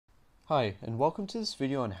Hi, and welcome to this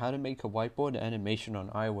video on how to make a whiteboard animation on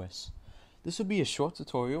iOS. This will be a short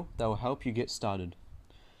tutorial that will help you get started.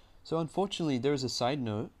 So unfortunately, there is a side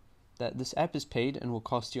note that this app is paid and will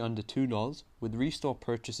cost you under $2, with restore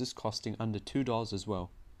purchases costing under $2 as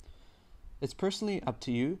well. It's personally up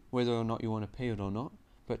to you whether or not you want to pay it or not,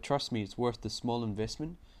 but trust me, it's worth the small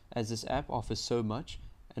investment as this app offers so much,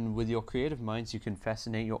 and with your creative minds you can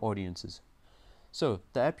fascinate your audiences. So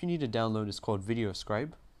the app you need to download is called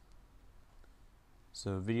Scribe.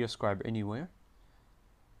 So Video Scribe anywhere.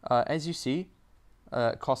 As you see,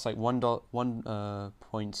 it costs like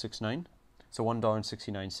 $1.69, so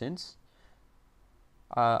 $1.69.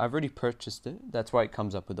 I've already purchased it. That's why it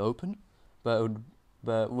comes up with open. But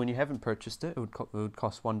when you haven't purchased it, it would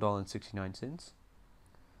cost $1.69.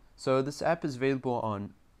 So this app is available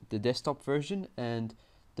on the desktop version, and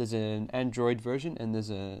there's an Android version, and there's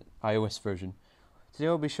an iOS version. Today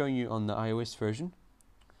I'll be showing you on the iOS version.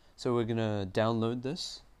 So we're gonna download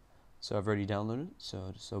this. So I've already downloaded it, so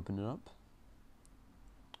I'll just open it up.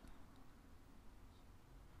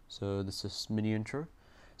 So this is mini intro.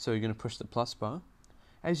 So you're gonna push the plus bar.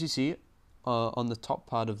 As you see, on the top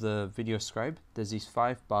part of the Video Scribe, there's these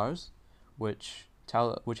 5 bars, which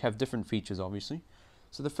have different features, obviously.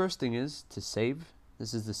 So the first thing is to save.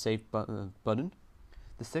 This is the save button.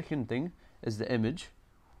 The second thing is the image,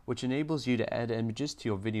 which enables you to add images to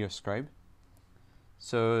your Video Scribe.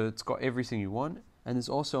 So it's got everything you want, and there's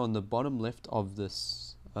also on the bottom left of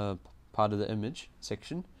this part of the image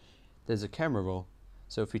section, there's a camera roll.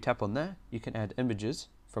 So if you tap on that, you can add images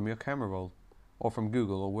from your camera roll, or from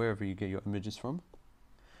Google, or wherever you get your images from.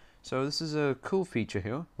 So this is a cool feature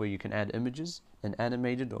here, where you can add images in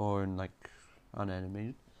animated or in like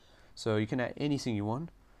unanimated. So you can add anything you want.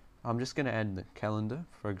 I'm just going to add the calendar,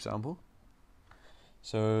 for example.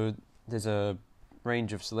 So there's a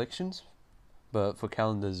range of selections, but for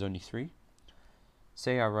calendar there's only 3.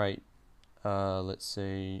 Say I write, let's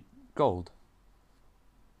say, gold.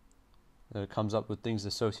 It comes up with things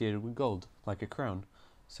associated with gold, like a crown.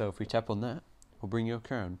 So if we tap on that, we'll bring you a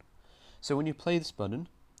crown. So when you play this button,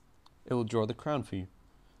 it will draw the crown for you.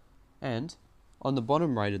 And on the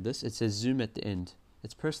bottom right of this, it says zoom at the end.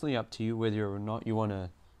 It's personally up to you whether or not you want to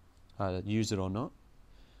use it or not.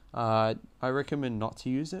 I recommend not to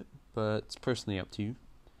use it, but it's personally up to you.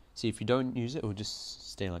 See, if you don't use it, it will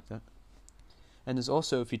just stay like that. And there's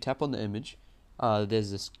also, if you tap on the image,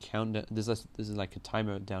 there's this count. There's like a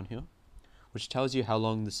timer down here, which tells you how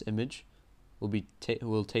long this image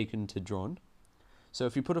will taken to drawn. So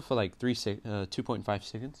if you put it for like 2.5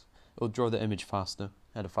 seconds, it will draw the image faster,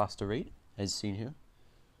 at a faster rate, as seen here.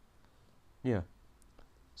 Yeah.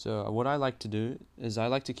 So what I like to do is I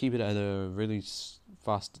like to keep it at a really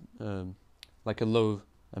fast, like a low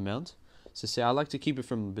amount. So say I like to keep it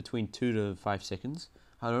from between 2 to 5 seconds.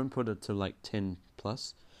 I don't put it to like 10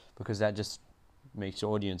 plus, because that just makes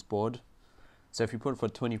your audience bored. So if you put it for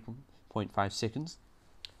 20.5 seconds,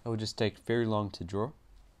 it will just take very long to draw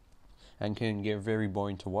and can get very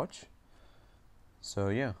boring to watch. So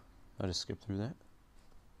yeah, I'll just skip through that.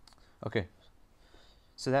 Okay,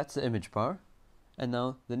 so that's the image bar. And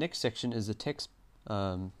now the next section is the text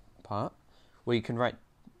part, where you can write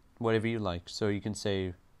whatever you like. So you can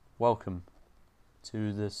say, welcome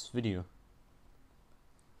to this video,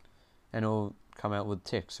 and it'll come out with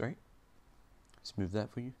text, right? Let's move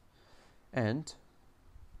that for you. And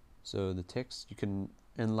so the text, you can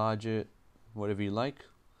enlarge it whatever you like.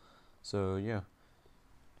 So yeah.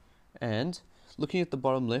 And looking at the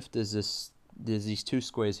bottom left, there's these 2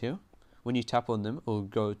 squares here. When you tap on them, it will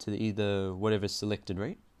go to either whatever's selected,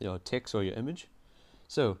 right? Your text or your image.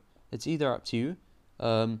 So it's either up to you.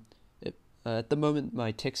 At the moment,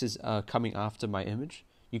 my text is coming after my image.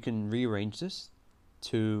 You can rearrange this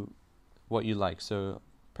to what you like. So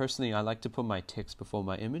personally, I like to put my text before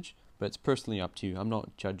my image, but it's personally up to you. I'm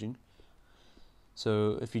not judging.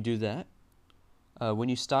 So if you do that, when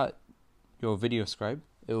you start your Video Scribe,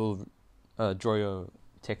 it will draw your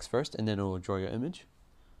text first, and then it will draw your image.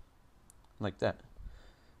 Like that.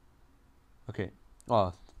 Okay.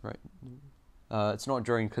 Oh, right. It's not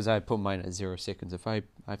drawing because I put mine at 0 seconds. If I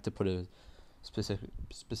have to put a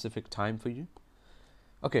specific time for you.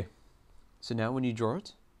 Okay. So now when you draw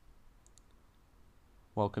it,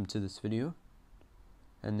 welcome to this video,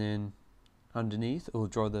 and then underneath it will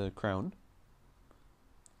draw the crown.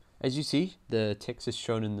 As you see, the text is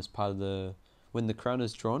shown in this part of the. When the crown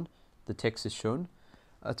is drawn, the text is shown.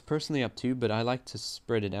 It's personally up to you, but I like to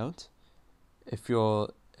spread it out.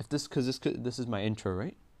 This is my intro,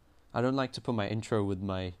 right? I don't like to put my intro with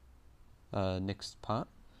my next part.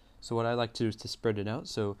 So what I like to do is to spread it out.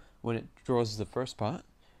 So when it draws the first part,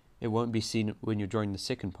 it won't be seen when you're drawing the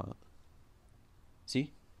second part.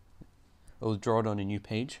 See? It will draw it on a new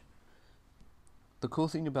page. The cool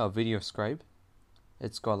thing about Video Scribe,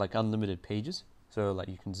 it's got like unlimited pages. So like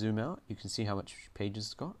you can zoom out, you can see how much pages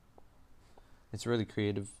it's got. It's a really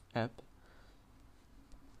creative app.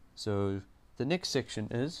 So the next section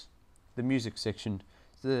is the music section.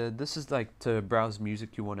 This is like to browse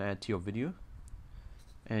music you want to add to your video.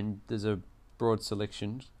 And there's a broad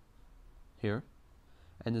selection here.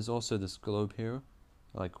 And there's also this globe here,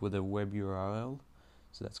 like with a web URL.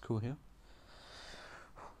 So that's cool here.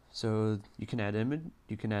 So you can add image,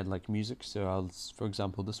 you can add like music. So for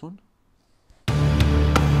example, this one.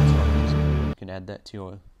 You can add that to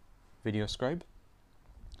your Video Scribe.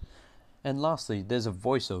 And lastly, there's a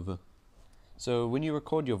voiceover. So when you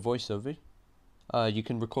record your voiceover, you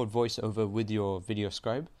can record voiceover with your Video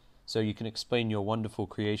Scribe. So you can explain your wonderful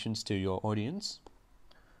creations to your audience,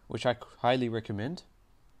 which I highly recommend.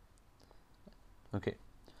 Okay,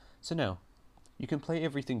 so now you can play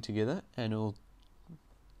everything together, and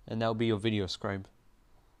that'll be your Video Scribe.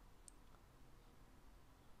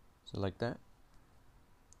 So like that.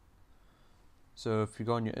 So if you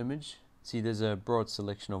go on your image, see there's a broad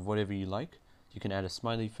selection of whatever you like. You can add a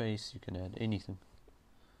smiley face, you can add anything.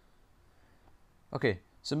 Okay,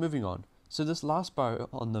 so moving on. So this last bar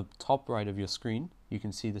on the top right of your screen, you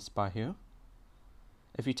can see this bar here.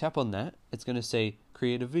 If you tap on that, it's going to say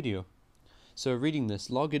create a video. So reading this,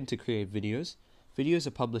 log in to create videos. Videos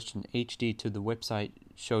are published in HD to the website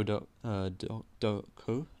show.co,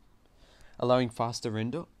 allowing faster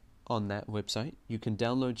render on that website. You can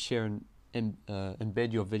download, share, and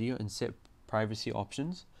embed your video and set privacy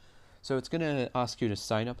options. So it's going to ask you to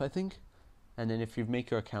sign up, I think. And then if you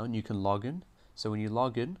make your account, you can log in. So when you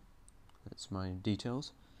log in, that's my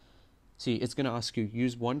details. See, it's going to ask you,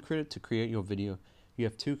 use 1 credit to create your video. You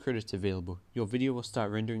have 2 credits available. Your video will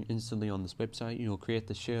start rendering instantly on this website. You'll create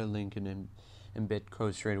the share link and embed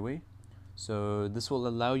code straight away. So this will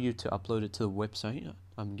allow you to upload it to the website,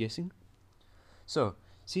 I'm guessing. So,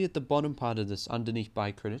 see at the bottom part of this, underneath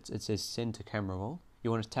buy credits, it says send to camera roll. You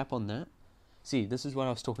want to tap on that. See, this is what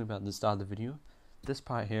I was talking about at the start of the video. This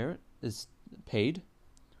part here is paid,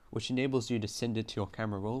 which enables you to send it to your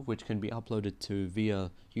camera roll, which can be uploaded to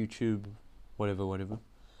via YouTube, whatever.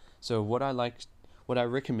 So what I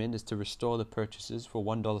recommend is to restore the purchases for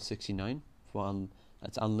 $1.69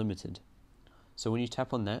 that's unlimited. So when you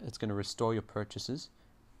tap on that, it's going to restore your purchases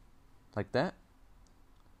like that.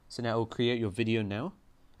 So now it will create your video now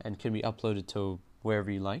and can be uploaded to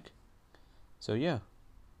wherever you like. So yeah.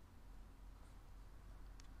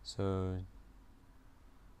 So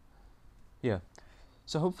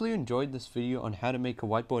hopefully you enjoyed this video on how to make a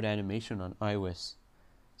whiteboard animation on iOS.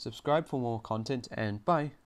 Subscribe for more content, and bye.